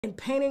and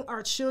painting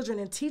our children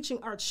and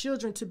teaching our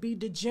children to be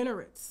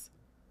degenerates.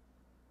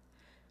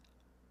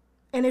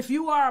 And if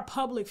you are a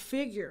public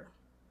figure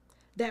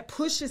that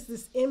pushes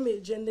this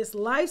image and this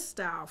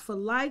lifestyle for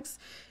likes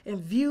and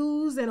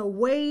views and a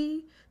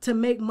way to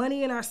make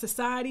money in our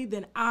society,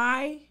 then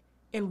I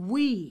and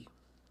we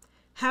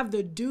have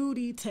the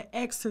duty to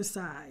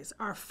exercise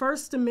our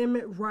First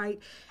Amendment right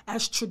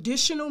as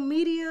traditional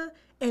media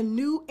and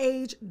new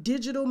age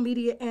digital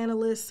media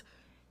analysts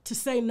to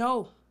say,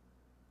 no,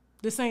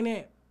 this ain't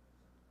it.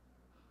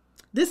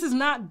 This is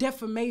not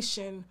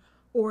defamation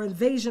or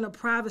invasion of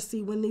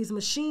privacy when these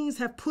machines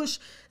have pushed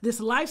this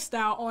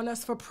lifestyle on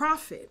us for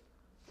profit.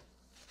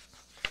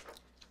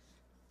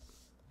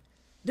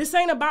 This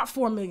ain't about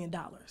 $4 million.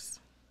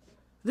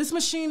 This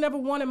machine never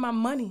wanted my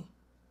money.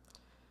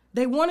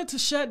 They wanted to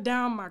shut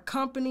down my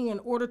company in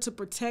order to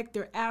protect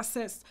their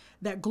assets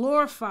that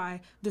glorify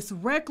this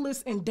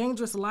reckless and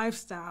dangerous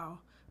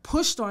lifestyle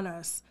pushed on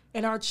us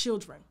and our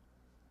children.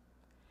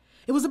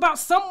 It was about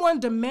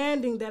someone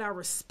demanding that I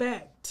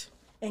respect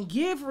and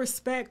give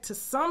respect to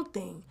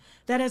something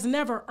that has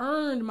never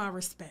earned my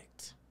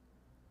respect.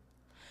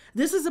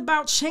 This is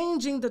about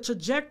changing the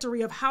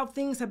trajectory of how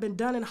things have been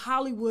done in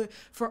Hollywood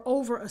for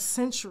over a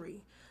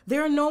century.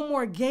 There are no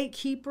more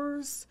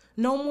gatekeepers,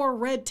 no more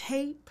red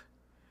tape,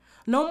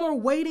 no more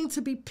waiting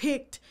to be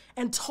picked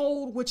and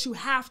told what you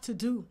have to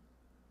do.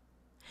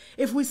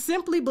 If we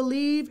simply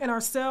believe in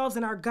ourselves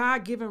and our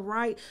God-given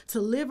right to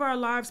live our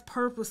lives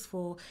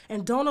purposeful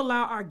and don't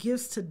allow our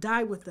gifts to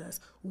die with us,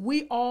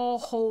 we all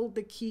hold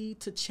the key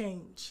to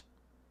change.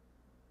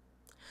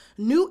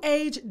 New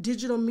age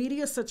digital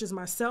media such as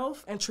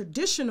myself and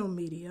traditional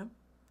media,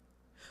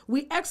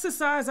 we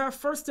exercise our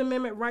First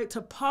Amendment right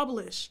to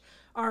publish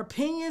our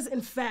opinions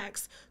and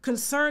facts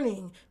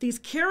concerning these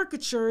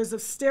caricatures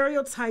of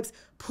stereotypes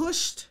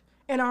pushed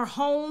in our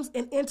homes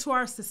and into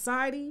our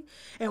society,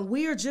 and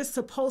we are just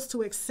supposed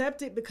to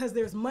accept it because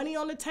there's money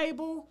on the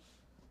table?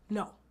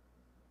 No,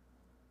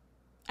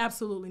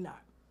 absolutely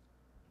not.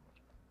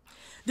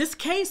 This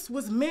case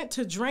was meant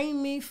to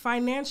drain me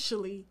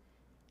financially,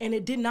 and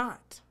it did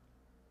not.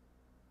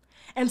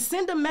 And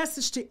send a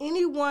message to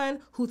anyone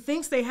who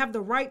thinks they have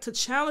the right to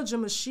challenge a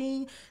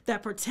machine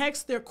that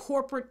protects their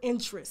corporate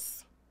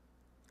interests.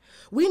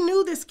 We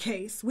knew this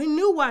case. We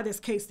knew why this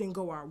case didn't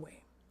go our way.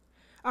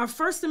 Our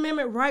First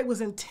Amendment right was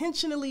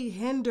intentionally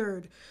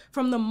hindered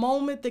from the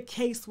moment the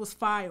case was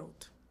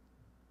filed.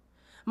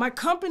 My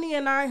company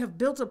and I have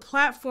built a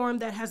platform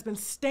that has been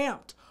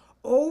stamped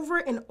over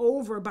and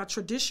over by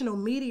traditional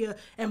media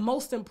and,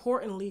 most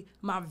importantly,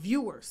 my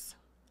viewers,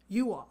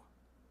 you all.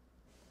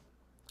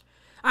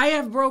 I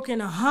have broken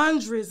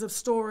hundreds of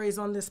stories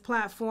on this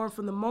platform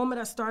from the moment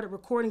I started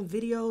recording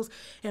videos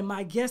in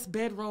my guest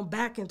bedroom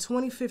back in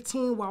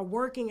 2015 while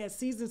working at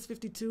Seasons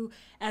 52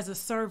 as a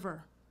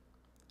server.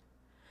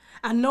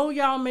 I know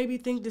y'all maybe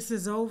think this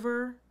is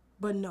over,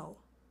 but no,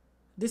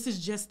 this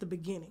is just the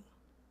beginning.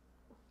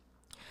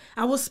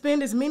 I will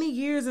spend as many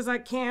years as I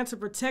can to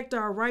protect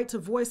our right to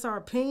voice our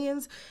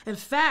opinions and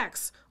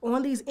facts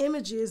on these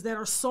images that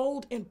are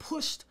sold and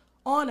pushed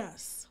on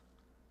us.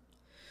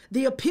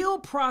 The appeal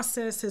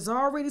process has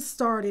already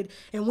started,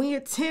 and we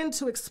intend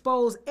to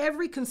expose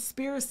every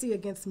conspiracy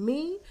against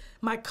me,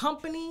 my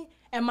company,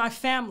 and my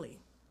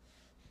family.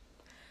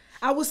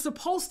 I was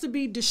supposed to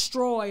be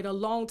destroyed a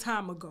long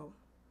time ago,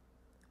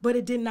 but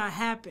it did not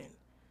happen.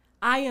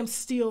 I am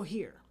still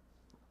here.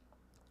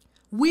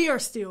 We are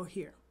still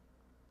here.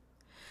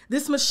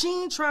 This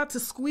machine tried to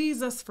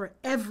squeeze us for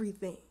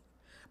everything,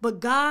 but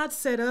God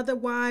said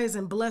otherwise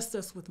and blessed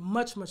us with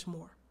much, much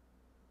more.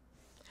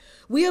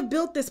 We have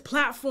built this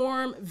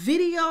platform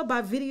video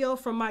by video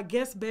from my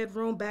guest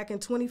bedroom back in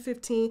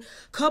 2015,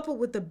 coupled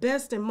with the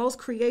best and most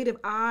creative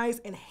eyes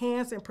and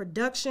hands in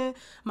production,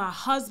 my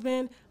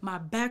husband, my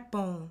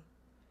backbone.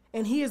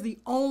 And he is the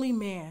only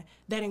man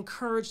that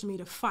encouraged me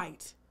to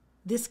fight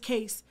this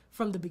case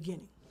from the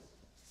beginning.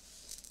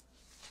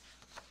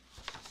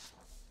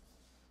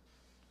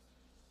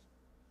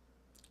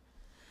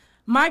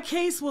 My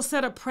case will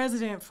set a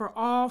precedent for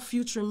all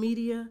future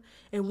media,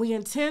 and we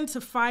intend to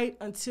fight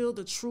until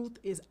the truth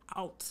is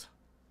out.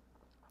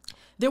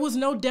 There was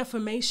no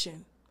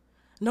defamation,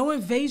 no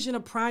invasion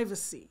of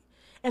privacy,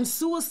 and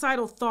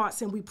suicidal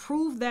thoughts, and we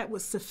proved that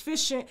with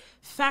sufficient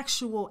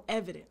factual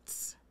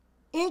evidence.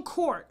 In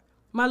court,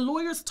 my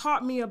lawyers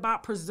taught me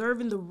about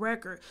preserving the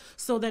record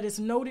so that it's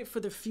noted for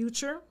the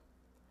future.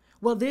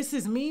 Well, this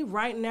is me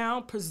right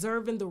now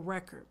preserving the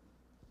record.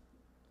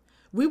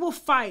 We will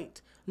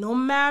fight no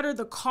matter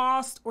the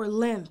cost or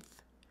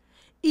length,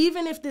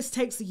 even if this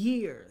takes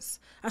years.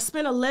 I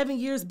spent 11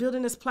 years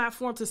building this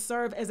platform to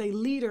serve as a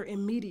leader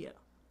in media.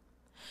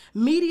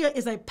 Media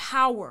is a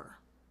power,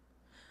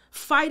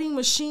 fighting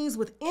machines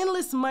with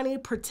endless money,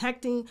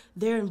 protecting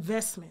their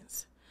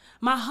investments.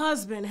 My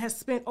husband has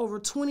spent over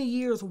 20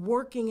 years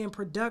working in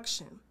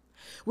production.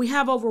 We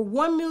have over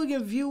 1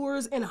 million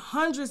viewers and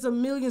hundreds of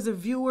millions of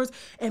viewers,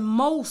 and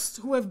most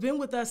who have been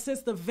with us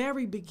since the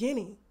very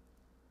beginning.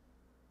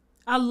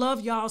 I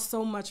love y'all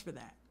so much for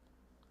that.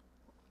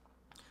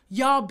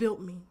 Y'all built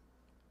me,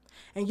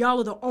 and y'all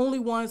are the only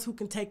ones who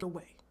can take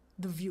away,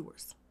 the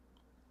viewers.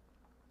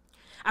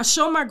 I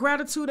show my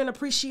gratitude and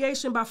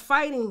appreciation by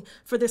fighting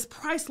for this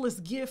priceless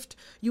gift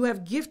you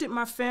have gifted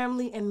my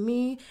family and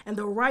me, and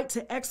the right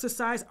to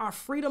exercise our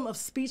freedom of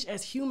speech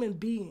as human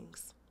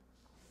beings.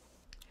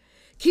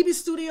 Kibi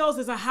Studios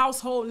is a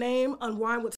household name. Unwind with